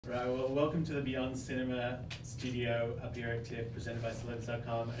Right, well, welcome to the Beyond Cinema studio up here at TIFF, presented by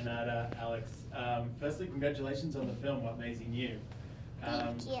CELEBS.com. Onata, Alex. Firstly, congratulations on the film, What Maisie Knew.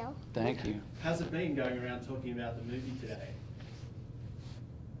 Thank you. Thank you. How's it been going around talking about the movie today?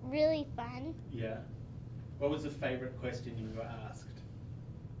 Really fun. Yeah. What was the favourite question you were asked?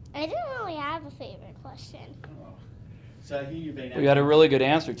 I didn't really have a favorite question. Oh. So here you've been... We got a really good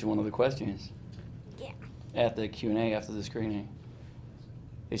answer to one of the questions. Yeah. At the Q&A after the screening.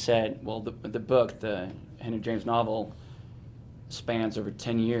 They said, well, the book, the Henry James novel, spans over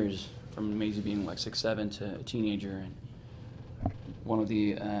 10 years, from Maisie being like 6, 7 to a teenager. And one of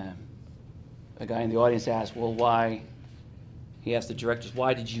the, a guy in the audience asked, well, why, he asked the directors,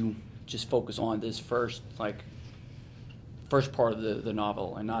 why did you just focus on this first part of the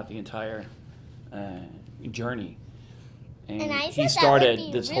novel and not the entire journey? And I he said started that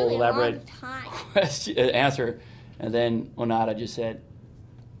would be this really whole elaborate answer, and then Onata just said,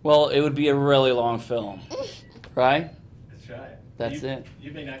 well, it would be a really long film, right? That's right. That's it.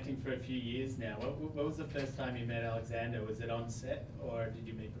 You've been acting for a few years now. What was the first time you met Alexander? Was it on set, or did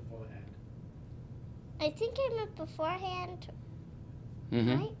you meet beforehand? I think I met beforehand.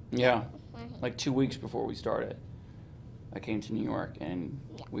 Mm-hmm. Right? Yeah, Beforehand. like 2 weeks before we started. I came to New York and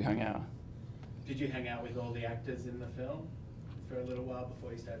we hung out. Did you hang out with all the actors in the film for a little while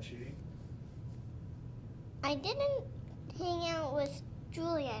before you started shooting? I didn't hang out with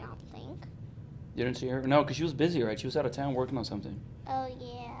Julie, I don't think. You didn't see her? No, because she was busy, right? She was out of town working on something. Oh,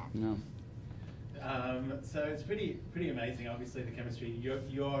 yeah. No. So it's pretty amazing. Obviously, the chemistry.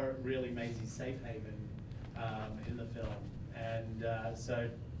 You're really Maisie's safe haven in the film, and so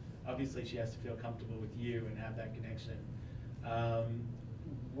obviously she has to feel comfortable with you and have that connection.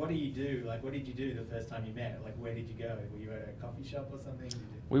 What do you do? Like, what did you do the first time you met? Like, where did you go? Were you at a coffee shop or something?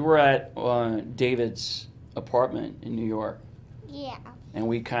 We were at David's apartment in New York. Yeah. And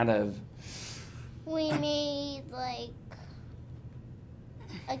we kind of... We made, like,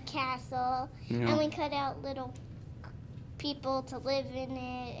 a castle, Yeah. and we cut out little people to live in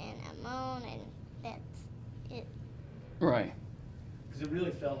it, and a moan, and that's it. Right. Because it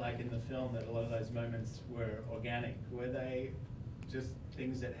really felt like in the film that a lot of those moments were organic. Were they just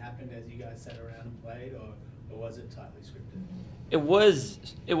things that happened as you guys sat around and played, or was it tightly scripted? It was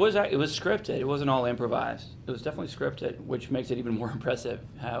scripted. It wasn't all improvised. It was definitely scripted, which makes it even more impressive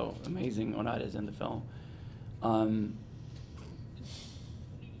how amazing Onata is in the film.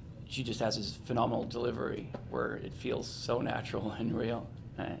 She just has this phenomenal delivery where it feels so natural and real,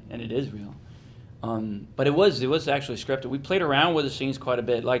 and it is real. But it was actually scripted. We played around with the scenes quite a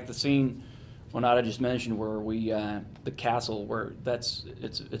bit, like the scene Onata just mentioned, where we the castle, where it's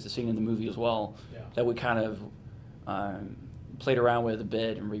a scene in the movie as well, Yeah. that we kind of played around with a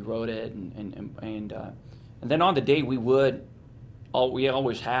bit and rewrote it, and then on the day we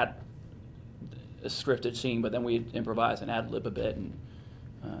always had a scripted scene, but then we'd improvise and ad-lib a bit, and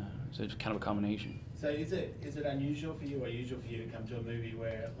so it's kind of a combination. So is it unusual for you or usual for you to come to a movie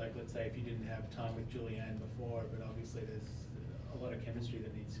where, like, let's say if you didn't have time with Julianne before, but obviously there's a lot of chemistry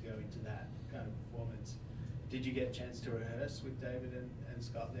that needs to go into that kind of performance. Did you get a chance to rehearse with David and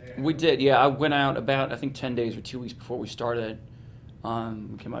Scott there? We did, yeah. I went out about, I think, 10 days or 2 weeks before we started.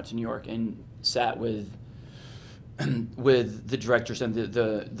 We came out to New York and sat with the directors and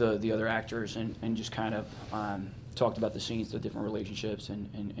the other actors, and just kind of talked about the scenes, the different relationships,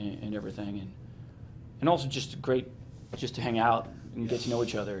 and everything, and also just great to hang out and get to know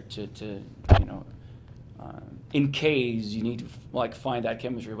each other. To in case you need to like find that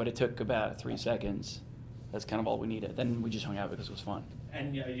chemistry, but it took about 3 seconds. That's kind of all we needed. Then we just hung out because it was fun.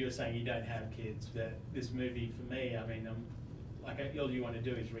 And you were saying you don't have kids, but this movie for me, I mean, like all you want to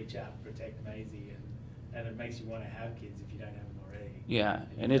do is reach out and protect Maisie, and it makes you want to have kids if you don't have them already. Yeah,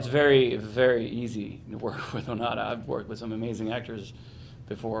 and it's very, very easy to work with Onata. I've worked with some amazing actors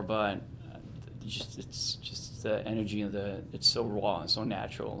before, but it's just the energy of it's so raw and so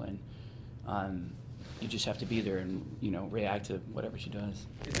natural, and you just have to be there and react to whatever she does.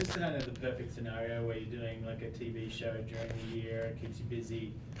 Is this kind of the perfect scenario where you're doing like a TV show during the year, it keeps you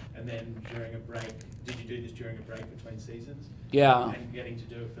busy, and then during a break, did you do this during a break between seasons? Yeah. And getting to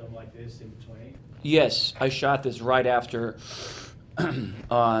do a film like this in between? Yes, I shot this right after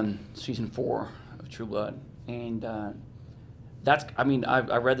on season 4 of True Blood, and I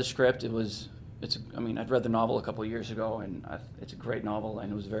read the script. I'd read the novel a couple of years ago, and it's a great novel,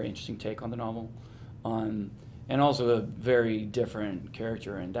 and it was a very interesting take on the novel. And also a very different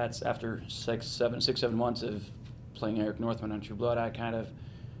character, and that's after 6-7 months of playing Eric Northman on True Blood. I kind of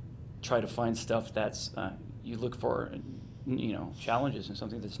try to find stuff that's you look for, challenges and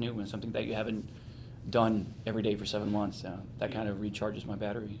something that's new and something that you haven't done every day for 7 months. So that kind of recharges my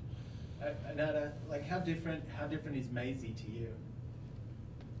battery. Onata, like how different is Maisie to you?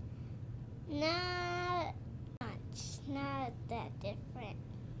 Not much. Not that different.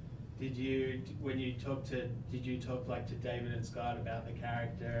 Did you talk like to David and Scott about the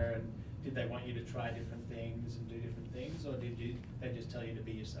character, and did they want you to try different things and do different things, or they just tell you to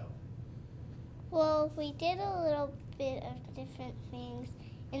be yourself? Well, we did a little bit of different things,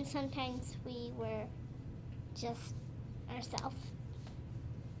 and sometimes we were just ourselves.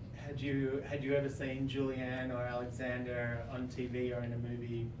 Had you ever seen Julianne or Alexander on TV or in a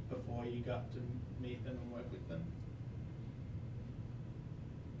movie before you got to meet them and work with them?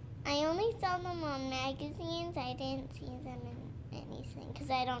 I only saw them on magazines. I didn't see them in anything because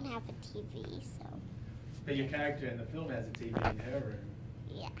I don't have a TV, so. But your character in the film has a TV in her room.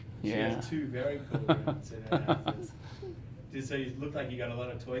 Yeah. She Yeah. has 2 very cool rooms in her houses. So you look like you got a lot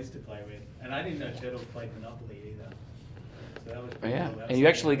of toys to play with. And I didn't know Turtles played Monopoly either. So that was pretty Yeah, cool. That and was you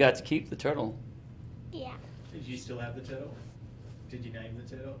actually something. got to keep the turtle. Yeah. Did you still have the turtle? Did you name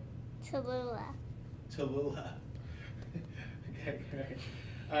the turtle? Tallulah. Tallulah. Okay, great.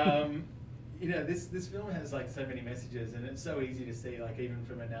 You know, this film has like so many messages, and it's so easy to see, like even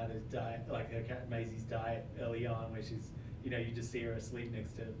from Onata's diet, like her cat Maisie's diet early on, where she's, you know, you just see her asleep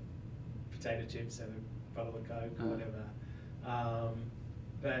next to potato chips and a bottle of Coke or whatever.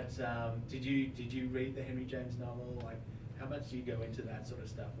 Did you read the Henry James novel? Like, how much do you go into that sort of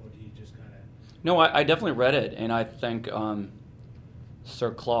stuff, or do you just kind of? No, I definitely read it, and I think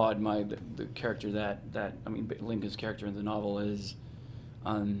Sir Claude, the character Lincoln's character in the novel is,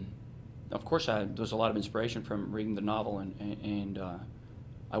 of course, there's a lot of inspiration from reading the novel, and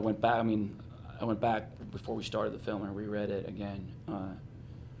I went back. I went back before we started the film and reread it again.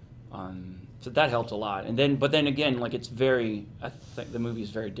 So that helped a lot. But then again, like I think the movie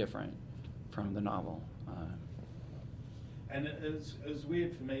is very different from the novel. And it was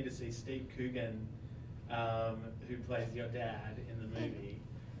weird for me to see Steve Coogan, who plays your dad in the movie.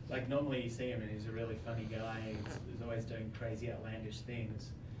 Like normally you see him and he's a really funny guy. He's always doing crazy, outlandish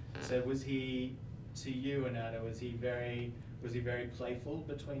things. So was he, to you, Onata, was he very playful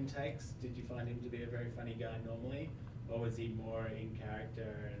between takes? Did you find him to be a very funny guy normally, or was he more in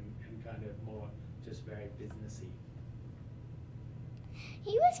character and kind of more just very businessy?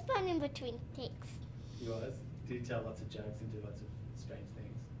 He was fun in between takes. He was? Did he tell lots of jokes and do lots of strange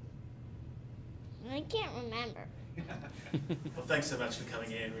things? I can't remember. Well, thanks so much for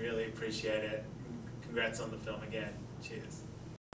coming in. We really appreciate it. Congrats on the film again. Cheers.